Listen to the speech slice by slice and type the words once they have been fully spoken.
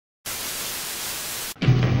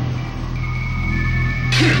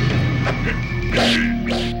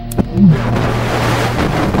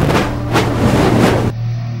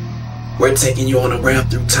We're taking you on a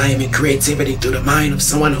round through time and creativity through the mind of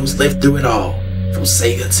someone who's lived through it all, from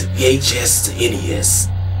Sega to VHS to NES.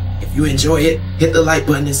 If you enjoy it, hit the like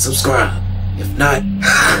button and subscribe. If not,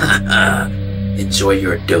 enjoy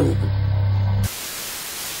your doom.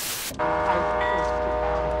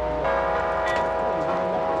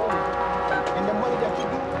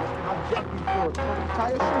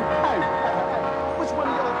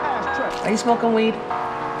 Are you smoking weed?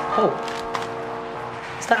 Oh.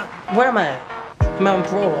 Stop. Where am I at? I'm out on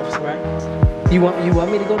parole officer, right? You want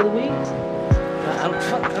me to go to the weed?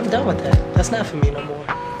 I'm done with that. That's not for me no more.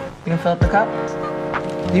 You gonna fill up the cup?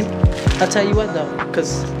 I'll tell you what though,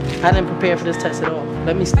 because I didn't prepare for this test at all.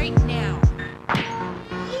 Let me right now.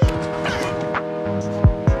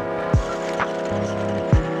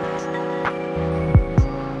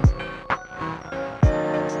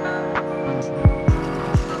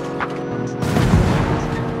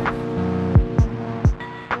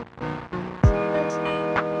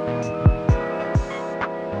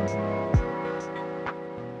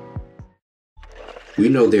 We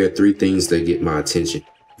know there are three things that get my attention: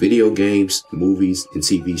 video games, movies, and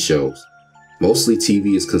TV shows. Mostly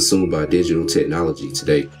TV is consumed by digital technology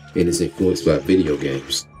today and is influenced by video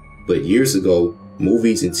games. But years ago,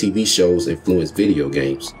 movies and TV shows influenced video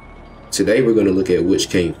games. Today we're going to look at which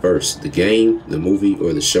came first, the game, the movie,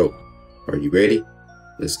 or the show. Are you ready?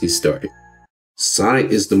 Let's get started. Sonic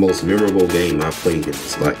is the most memorable game I've played in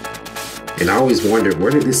this life. And I always wondered,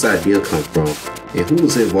 where did this idea come from and who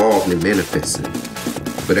was involved in manifesting it?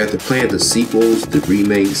 But after playing the sequels, the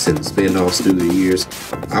remakes, and the spin-offs through the years,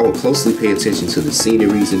 I would closely pay attention to the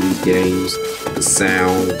sceneries in these games, the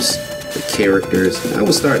sounds, the characters, and I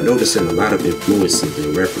would start noticing a lot of influences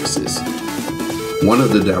and references. One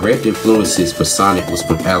of the direct influences for Sonic was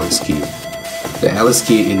from Alex Kidd. The Alex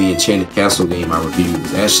Kidd in the Enchanted Castle game I reviewed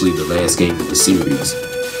was actually the last game of the series.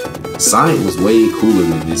 Sonic was way cooler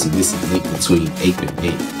than this missing link between Ape and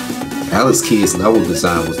Ape. Alex Kidd's level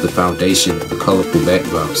design was the foundation of the colorful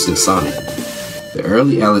backdrops in Sonic. The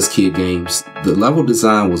early Alex Kidd games, the level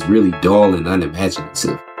design was really dull and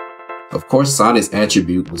unimaginative. Of course, Sonic's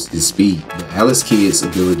attribute was his speed, but Alex Kidd's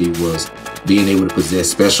ability was being able to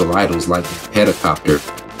possess special items like the helicopter.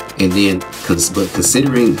 And then, but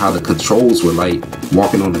considering how the controls were like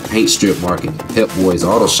walking on the paint strip marking Pep Boy's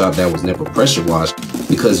auto shop that was never pressure washed,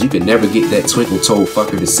 because you could never get that twinkle-toed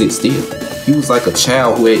fucker to sit still. He was like a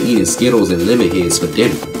child who had eaten Skittles and lemon heads for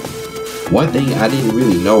dinner. One thing I didn't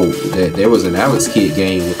really know, that there was an Alex Kidd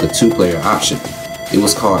game with a 2-player option. It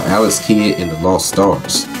was called Alex Kidd and the Lost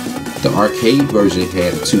Stars. The arcade version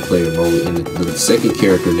had a 2-player mode and the second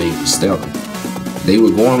character named was Stella. They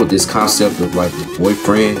were going with this concept of like the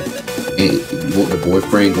boyfriend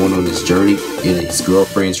going on this journey and his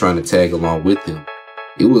girlfriend trying to tag along with him.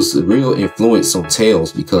 It was a real influence on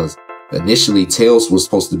Tails because initially Tails was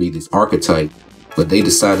supposed to be this archetype, but they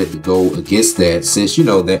decided to go against that since, you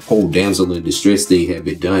know, that whole damsel in distress thing had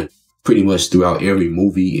been done pretty much throughout every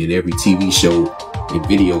movie and every TV show and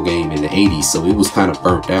video game in the 80s, so it was kind of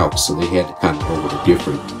burnt out, so they had to kind of go with a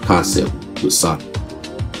different concept with Sonic.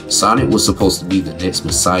 Sonic was supposed to be the next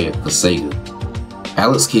messiah for Sega.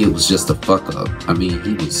 Alex Kidd was just a fuck up. I mean,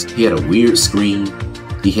 he had a weird screen,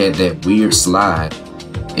 he had that weird slide,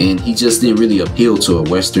 and he just didn't really appeal to a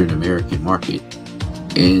Western American market.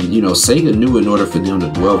 And you know, Sega knew in order for them to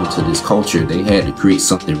delve into this culture, they had to create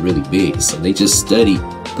something really big. So they just studied,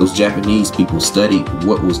 those Japanese people studied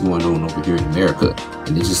what was going on over here in America,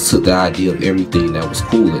 and they just took the idea of everything that was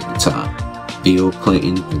cool at the time. Bill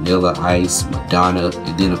Clinton, Vanilla Ice, Madonna,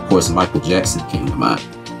 and then of course Michael Jackson came to mind.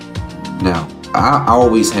 Now, I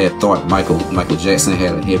always had thought Michael Jackson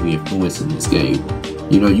had a heavy influence in this game.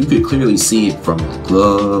 You know, you could clearly see it from the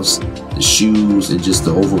gloves, the shoes, and just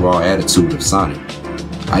the overall attitude of Sonic.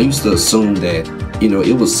 I used to assume that, you know,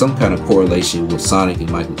 it was some kind of correlation with Sonic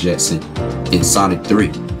and Michael Jackson in Sonic 3,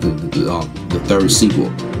 the third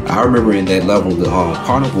sequel. I remember in that level, the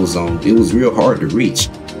Carnival Zone, it was real hard to reach.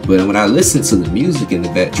 But when I listened to the music in the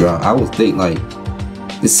backdrop, I would think like,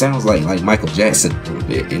 this sounds like Michael Jackson a little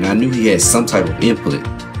bit. And I knew he had some type of input.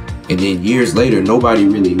 And then years later, nobody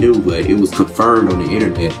really knew, but it was confirmed on the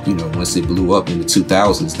internet, you know, once it blew up in the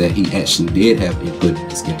 2000s, that he actually did have input in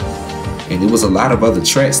this game. And there was a lot of other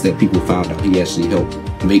tracks that people found out he actually helped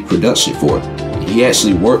make production for. He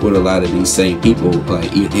actually worked with a lot of these same people,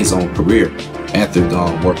 like in his own career, after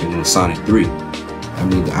working on Sonic 3. I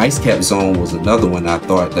mean, the Ice Cap Zone was another one I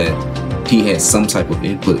thought that he had some type of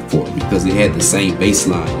input for, because it had the same bass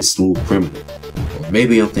line as Smooth Criminal. Or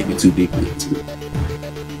maybe I'm thinking too deeply into it.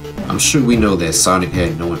 I'm sure we know that Sonic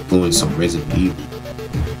had no influence on Resident Evil.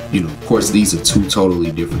 You know, of course, these are two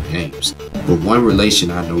totally different games. But one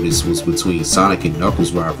relation I noticed was between Sonic and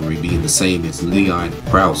Knuckles' rivalry being the same as Leon and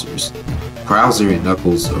Krauser's. Krauser and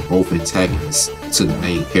Knuckles are both antagonists to the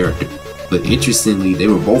main character, but interestingly, they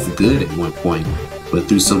were both good at one point, but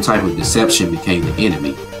through some type of deception became the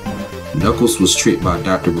enemy. Knuckles was tricked by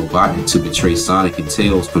Dr. Robotnik to betray Sonic and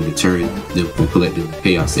Tails from deterring them from collecting the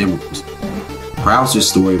Chaos Emeralds. Krauser's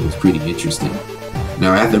story was pretty interesting.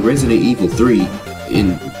 Now, after Resident Evil 3,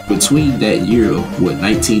 in between that year of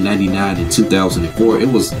 1999 and 2004, it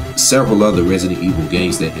was several other Resident Evil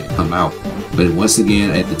games that had come out. But once again,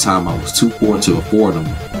 at the time, I was too poor to afford them,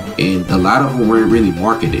 and a lot of them weren't really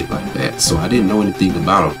marketed like that, so I didn't know anything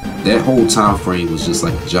about them. That whole time frame was just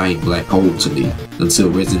like a giant black hole to me until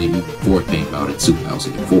Resident Evil 4 came out in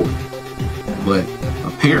 2004. But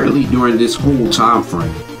apparently during this whole time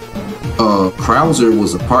frame, Krauser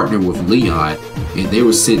was a partner with Leon, and they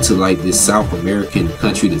were sent to like this South American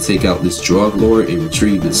country to take out this drug lord and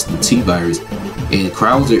retrieve the T-virus. And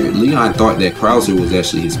Leon thought that Krauser was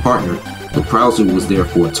actually his partner, but Krauser was there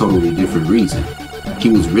for a totally different reason. He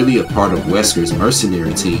was really a part of Wesker's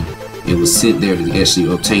mercenary team and was sent there to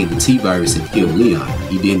actually obtain the T-virus and kill Leon.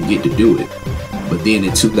 He didn't get to do it. But then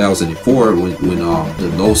in 2004, when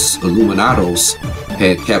the Los Illuminados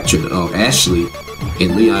had captured Ashley,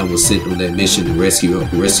 and Leon was sent on that mission to rescue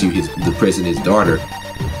the president's daughter,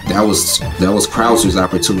 that was Krauser's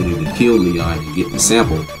opportunity to kill Leon and get the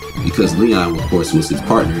sample, because Leon, of course, was his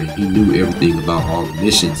partner and he knew everything about all the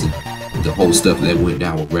missions and the whole stuff that went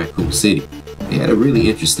down with Raccoon City. It had a really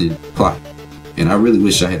interesting plot, and I really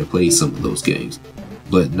wish I had played some of those games.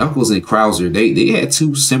 But Knuckles and Krauser, they had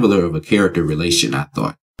too similar of a character relation, I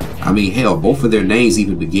thought. I mean, hell, both of their names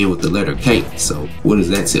even begin with the letter K, so what does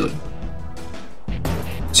that tell you?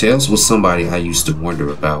 Tails was somebody I used to wonder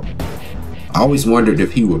about. I always wondered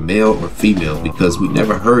if he were male or female because we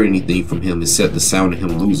never heard anything from him except the sound of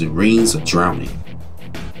him losing rings or drowning.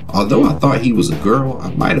 Although I thought he was a girl,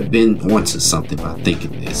 I might have been onto something by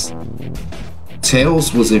thinking this.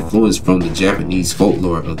 Tails was influenced from the Japanese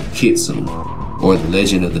folklore of the Kitsune, or the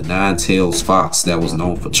legend of the Nine-Tails Fox that was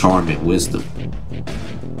known for charm and wisdom.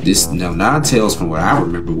 Nine-Tails, from what I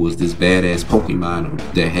remember, was this badass Pokemon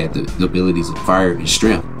that had the abilities of fire and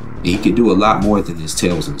strength, and he could do a lot more than his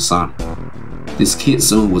Tails and Sonic. This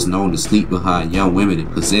Kitsune was known to sneak behind young women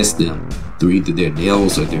and possess them through either their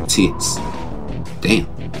nails or their tits. Damn,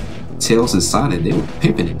 Tails and Sonic, they were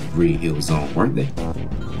pimping in the Green Hill Zone, weren't they?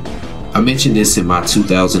 I mentioned this in my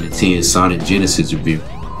 2010 Sonic Genesis review,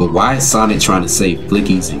 but why is Sonic trying to save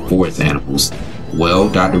Flickies and forest animals? Well,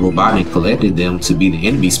 Dr. Robotnik collected them to be the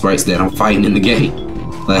enemy sprites that I'm fighting in the game.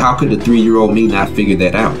 Like, how could a 3-year-old me not figure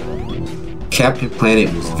that out? Captain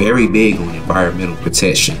Planet was very big on environmental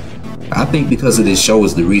protection. I think because of this show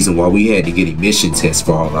is the reason why we had to get emission tests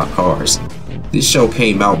for all our cars. This show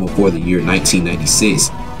came out before the year 1996,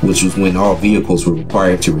 which was when all vehicles were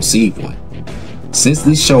required to receive one. Since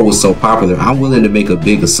this show was so popular, I'm willing to make a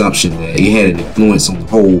big assumption that it had an influence on the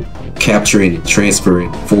whole capturing and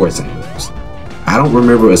transferring forest animals. I don't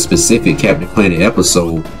remember a specific Captain Planet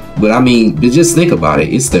episode, but I mean, just think about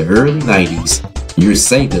it. It's the early 90s. You're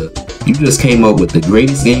Sega. You just came up with the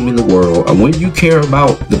greatest game in the world, and when you care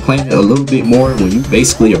about the planet a little bit more, when you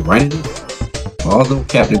basically are running it, although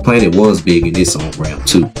Captain Planet was big in its own realm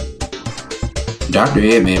too. Dr.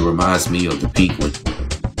 Eggman reminds me of the Penguin.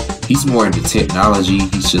 He's more into technology,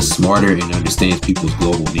 he's just smarter and understands people's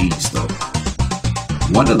global needs though.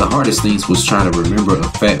 One of the hardest things was trying to remember a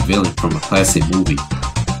fat villain from a classic movie.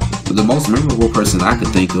 But the most memorable person I could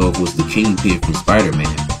think of was the Kingpin from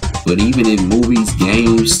Spider-Man. But even in movies,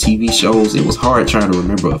 games, TV shows, it was hard trying to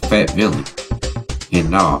remember a fat villain.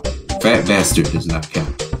 And nah, Fat Bastard does not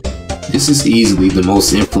count. This is easily the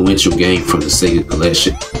most influential game from the Sega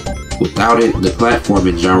collection. Without it, the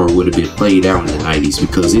platforming genre would have been played out in the 90s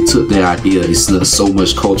because it took the idea and snuck so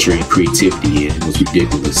much culture and creativity in, it was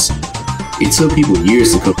ridiculous. It took people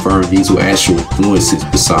years to confirm these were actual influences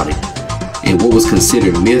for Sonic, and what was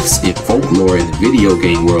considered myths and folklore in the video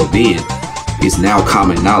game world then is now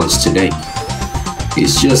common knowledge today.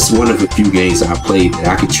 It's just one of a few games I played that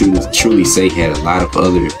I could truly say had a lot of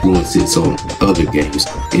other influences on other games,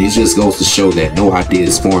 and it just goes to show that no idea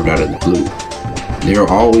is formed out of the blue. There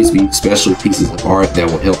will always be special pieces of art that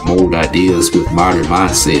will help mold ideas with modern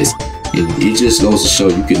mindsets, and it just goes to show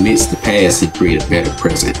you can mix the past and create a better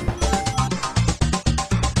present.